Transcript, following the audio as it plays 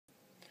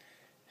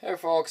Hey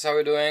folks, how are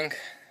you doing?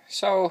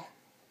 So,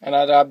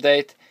 another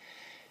update.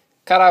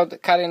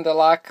 Cutting the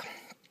lock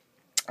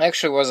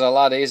actually was a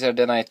lot easier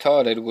than I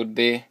thought it would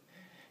be. It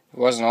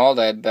wasn't all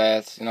that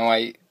bad.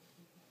 I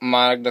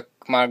mark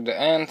the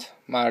end,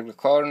 mark the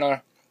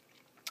corner,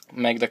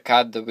 make the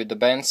cut with the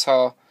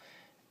bandsaw,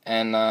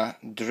 and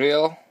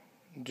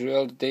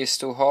drilled these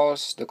two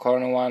holes, the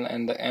corner one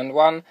and the end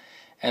one,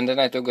 and then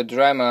I took a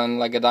Dremel and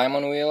like a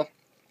diamond wheel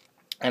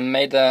and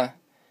made a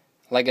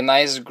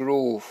nice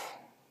groove.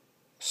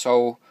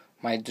 So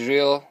the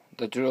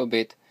drill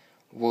bit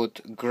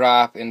would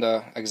grab in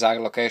the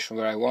exact location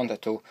where I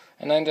wanted to,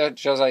 and then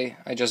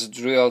I just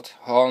drilled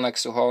hole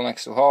next to hole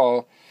next to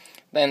hole.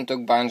 Then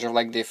took bunch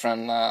of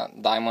different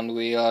diamond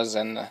wheels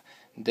and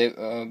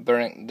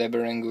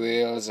deburring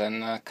wheels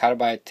and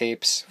carbide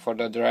tips for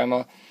the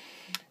Dremel,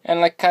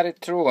 and cut it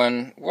through,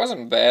 and it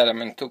wasn't bad. I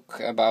mean, it took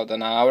about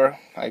an hour,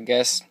 I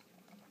guess.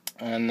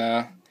 And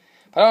but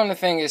the only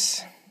thing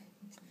is,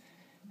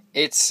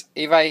 it's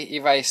if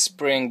I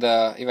spring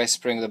the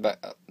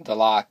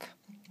lock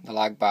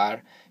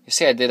bar, you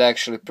see I did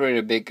actually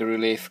pretty big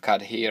relief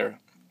cut here.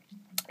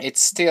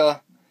 It's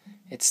still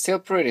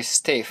pretty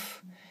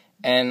stiff,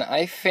 and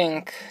I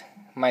think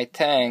my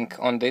tank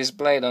on this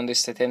blade, on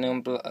this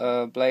titanium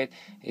blade,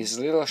 is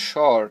a little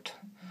short,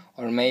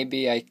 or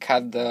maybe I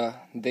cut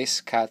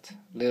this cut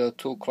a little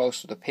too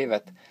close to the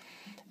pivot,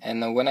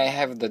 and when I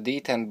have the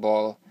detent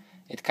ball,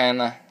 it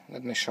kinda,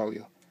 let me show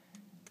you.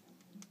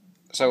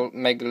 So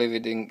make believe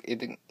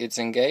it's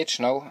engaged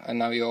now, and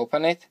now you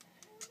open it,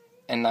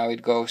 and now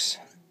it goes.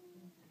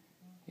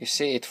 You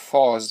see it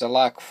falls, the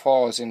lock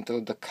falls into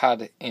the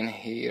cut in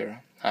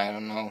here. I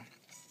don't know.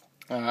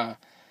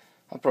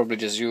 I'll probably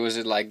just use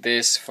it like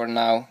this for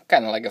now,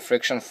 kind of like a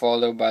friction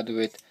folder, but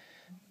with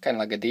kind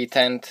of like a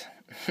detent.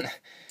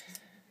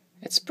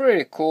 It's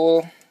pretty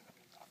cool.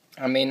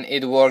 I mean,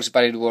 it works,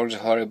 but it works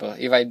horrible.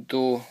 If I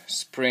do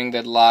spring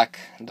that lock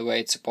the way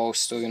it's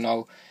supposed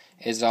to,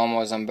 it's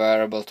almost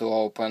unbearable to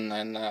open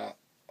and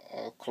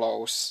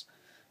close.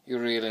 You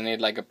really need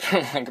like a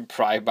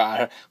pry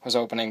bar was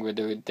opening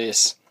with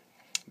this.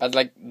 But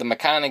the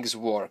mechanics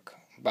work,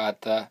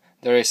 but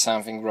there is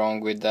something wrong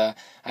with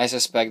I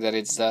suspect that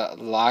it's the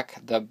lock,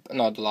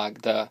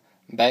 the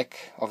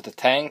back of the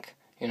tank.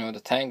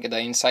 The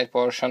inside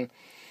portion,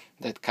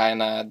 that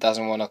kinda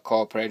doesn't want to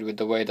cooperate with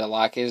the way the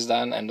lock is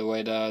done and the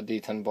way the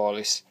detent ball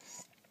is.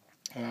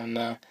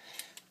 And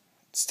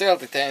still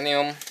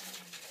titanium.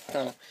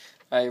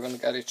 I even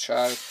got it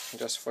sharp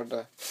just for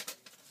the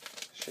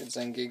shits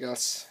and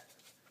giggles.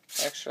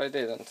 Actually, I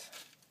didn't.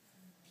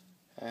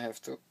 I have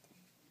to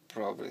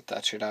probably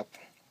touch it up.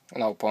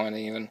 No point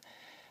even.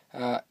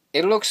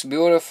 It looks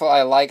beautiful.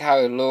 I like how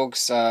it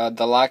looks. The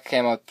lock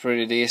came out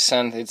pretty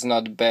decent. It's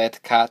not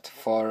bad cut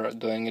for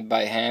doing it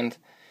by hand.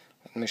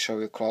 Let me show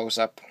you close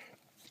up.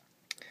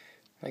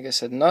 Like I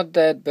said, not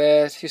that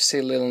bad. You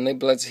see little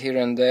niblets here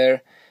and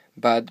there.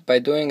 But by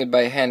doing it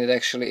by hand, it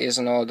actually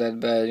isn't all that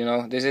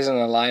bad. This isn't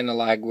a liner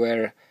lock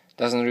where it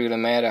doesn't really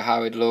matter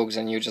how it looks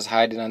and you just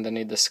hide it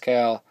underneath the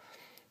scale.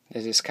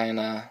 This is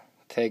kinda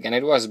thick, and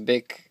it was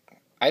big.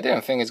 I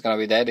didn't think it's gonna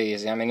be that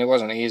easy. I mean, it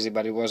wasn't easy,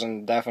 but it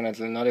wasn't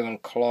definitely not even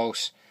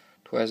close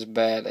to as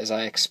bad as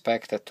I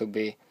expected to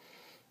be.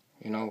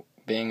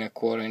 Being a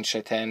 1/4-inch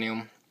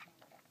titanium.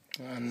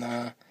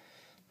 And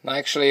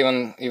actually,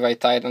 even if I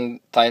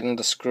tighten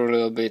the screw a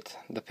little bit,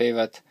 the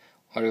pivot,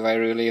 or if I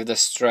relieve the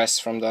stress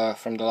from the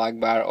lock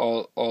bar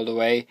all the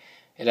way,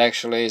 it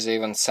actually is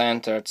even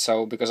centered.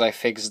 So because I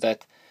fixed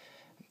that,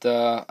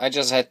 I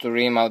just had to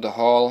ream out the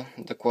hole,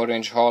 the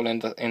 1/4-inch hole in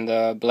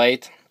the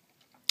blade,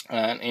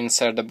 and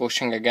insert the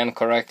bushing again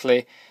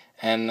correctly,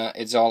 and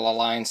it's all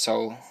aligned,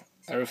 so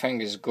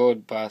everything is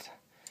good, but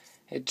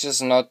it's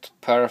just not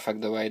perfect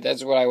the way.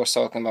 That's what I was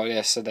talking about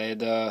yesterday,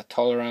 the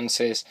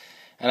tolerances,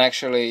 and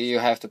actually you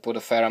have to put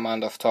a fair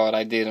amount of thought.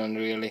 I didn't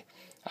really.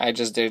 I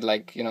just did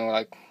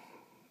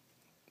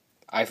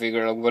I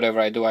figured whatever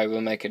I do I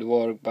will make it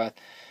work, but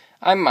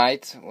I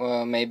might,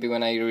 maybe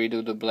when I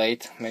redo the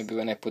blade, maybe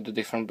when I put a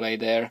different blade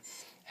there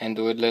and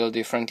do it a little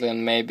differently,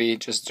 and maybe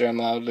just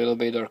Dremel out a little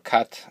bit or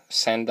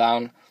sand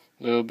down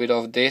a little bit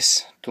of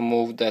this to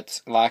move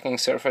that locking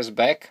surface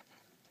back.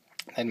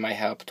 That might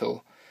help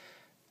too.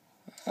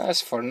 As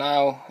for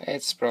now,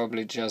 it's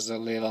probably just a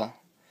little,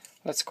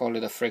 let's call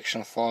it a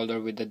friction folder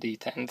with the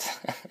detent.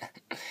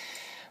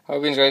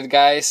 Hope you enjoyed,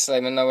 guys.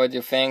 Let me know what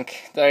you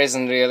think. There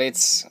isn't really,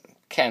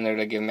 can't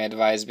really give me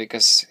advice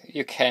because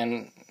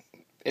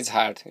it's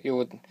hard.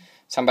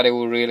 Somebody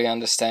who really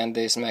understand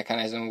this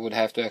mechanism would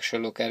have to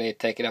actually look at it,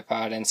 take it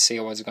apart and see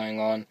what's going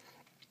on.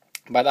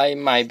 But I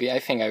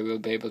think I will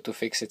be able to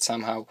fix it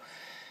somehow.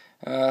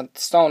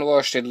 Stone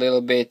washed it a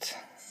little bit,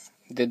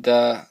 did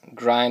the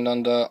grind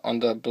on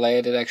the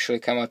blade. It actually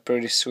came out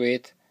pretty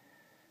sweet,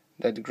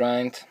 that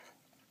grind.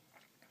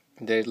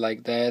 Did it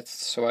like that,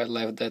 so I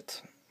left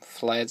that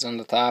flats on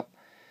the top.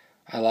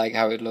 I like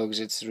how it looks,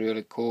 it's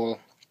really cool.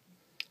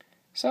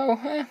 So,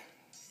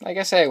 like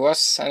I say, it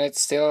was, and it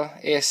still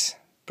is,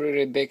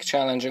 pretty big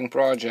challenging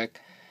project.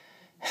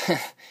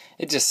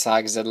 it just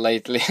sucks that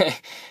lately I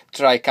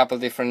try a couple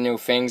different new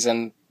things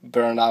and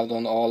burned out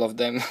on all of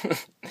them.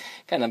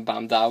 Kind of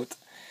bummed out.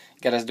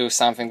 Gotta do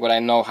something what I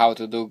know how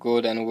to do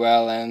good and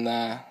well,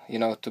 and you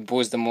know, to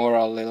boost the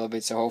morale a little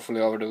bit, so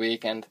hopefully over the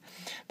weekend.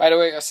 By the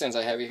way, since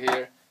I have you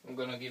here, I'm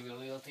gonna give you a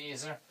little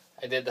teaser.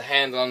 I did the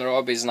handle on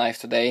Robbie's knife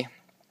today,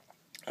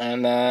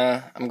 and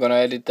I'm gonna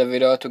edit the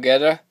video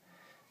together,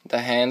 the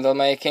handle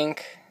making.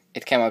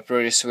 It came out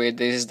pretty sweet.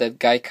 This is that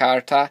Guy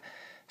Carta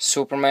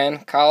Superman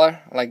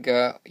color, like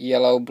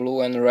yellow,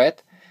 blue and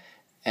red,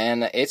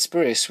 and it's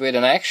pretty sweet.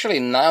 And actually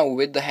now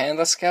with the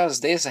handle scales,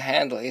 this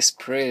handle is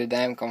pretty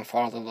damn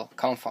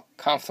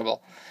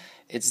comfortable.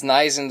 It's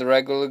nice in the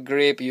regular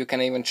grip. You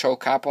can even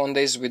choke up on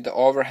this with the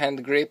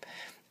overhand grip.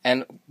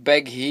 And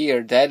back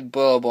here, that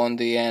bulb on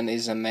the end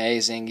is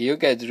amazing. You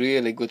get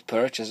really good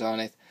purchase on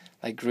it,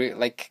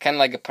 like kind of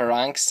like a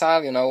parang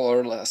style, you know,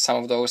 or some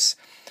of those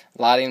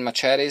Latin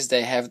machetes.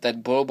 They have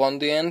that bulb on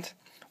the end,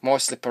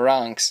 mostly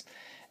parangs.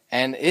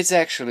 And it's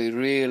actually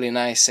really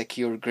nice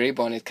secure grip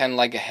on it, kind of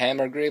like a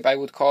hammer grip I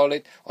would call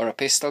it, or a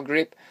pistol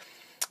grip,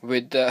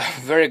 with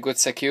very good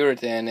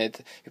security in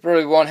it. You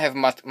probably won't have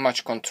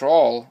much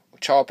control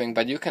chopping,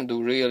 but you can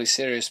do really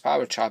serious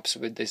power chops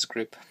with this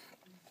grip.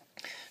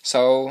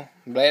 So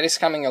blade is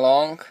coming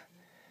along.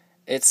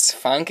 It's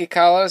funky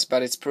colors,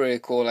 but it's pretty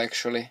cool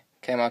actually.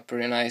 Came out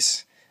pretty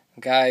nice.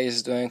 Guy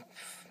is doing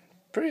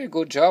pretty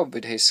good job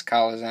with his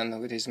colors and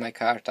with his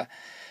micarta.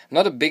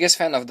 Not the biggest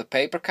fan of the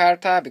paper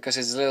carta because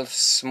it's a little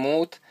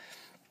smooth,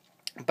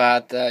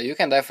 but you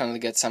can definitely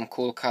get some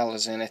cool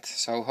colors in it.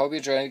 So hope you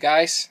enjoy it,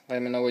 guys.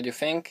 Let me know what you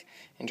think.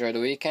 Enjoy the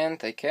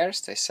weekend. Take care.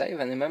 Stay safe.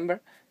 And remember,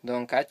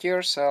 don't cut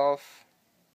yourself.